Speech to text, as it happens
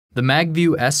The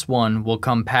MagView S1 will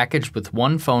come packaged with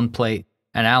one phone plate,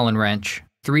 an Allen wrench,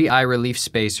 3 eye relief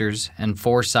spacers, and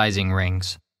 4 sizing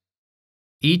rings.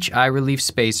 Each eye relief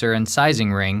spacer and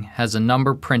sizing ring has a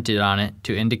number printed on it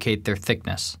to indicate their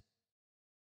thickness.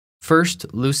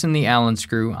 First, loosen the Allen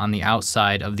screw on the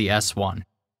outside of the S1.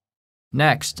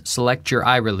 Next, select your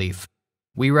eye relief.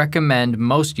 We recommend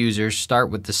most users start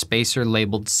with the spacer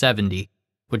labeled 70,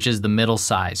 which is the middle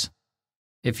size.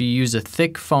 If you use a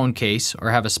thick phone case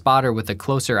or have a spotter with a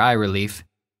closer eye relief,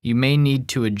 you may need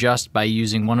to adjust by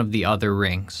using one of the other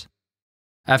rings.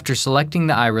 After selecting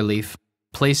the eye relief,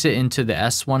 place it into the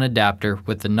S1 adapter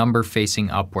with the number facing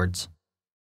upwards.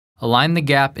 Align the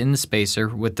gap in the spacer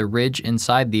with the ridge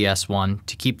inside the S1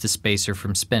 to keep the spacer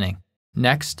from spinning.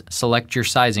 Next, select your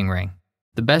sizing ring.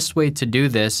 The best way to do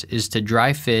this is to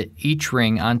dry fit each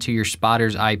ring onto your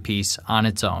spotter's eyepiece on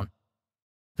its own.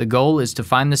 The goal is to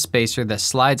find the spacer that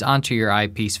slides onto your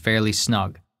eyepiece fairly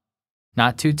snug.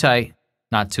 Not too tight,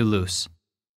 not too loose.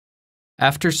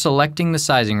 After selecting the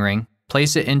sizing ring,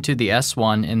 place it into the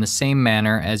S1 in the same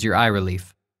manner as your eye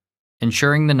relief,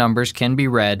 ensuring the numbers can be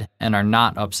read and are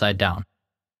not upside down.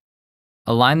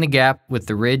 Align the gap with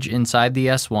the ridge inside the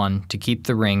S1 to keep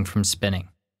the ring from spinning.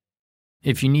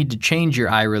 If you need to change your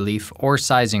eye relief or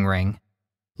sizing ring,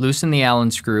 loosen the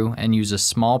Allen screw and use a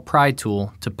small pry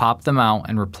tool to pop them out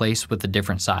and replace with a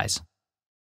different size.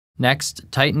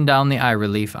 Next, tighten down the eye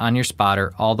relief on your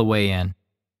spotter all the way in.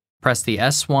 Press the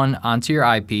S1 onto your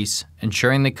eyepiece,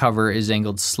 ensuring the cover is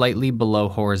angled slightly below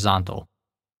horizontal.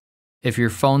 If your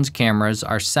phone's cameras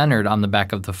are centered on the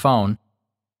back of the phone,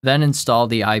 then install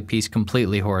the eyepiece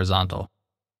completely horizontal.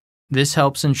 This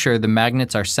helps ensure the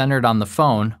magnets are centered on the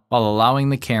phone while allowing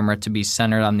the camera to be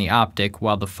centered on the optic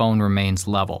while the phone remains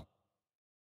level.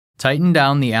 Tighten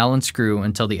down the Allen screw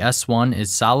until the S1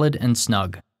 is solid and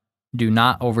snug. Do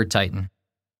not over-tighten.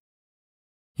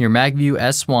 Your MagView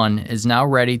S1 is now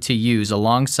ready to use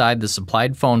alongside the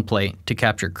supplied phone plate to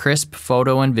capture crisp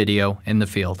photo and video in the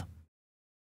field.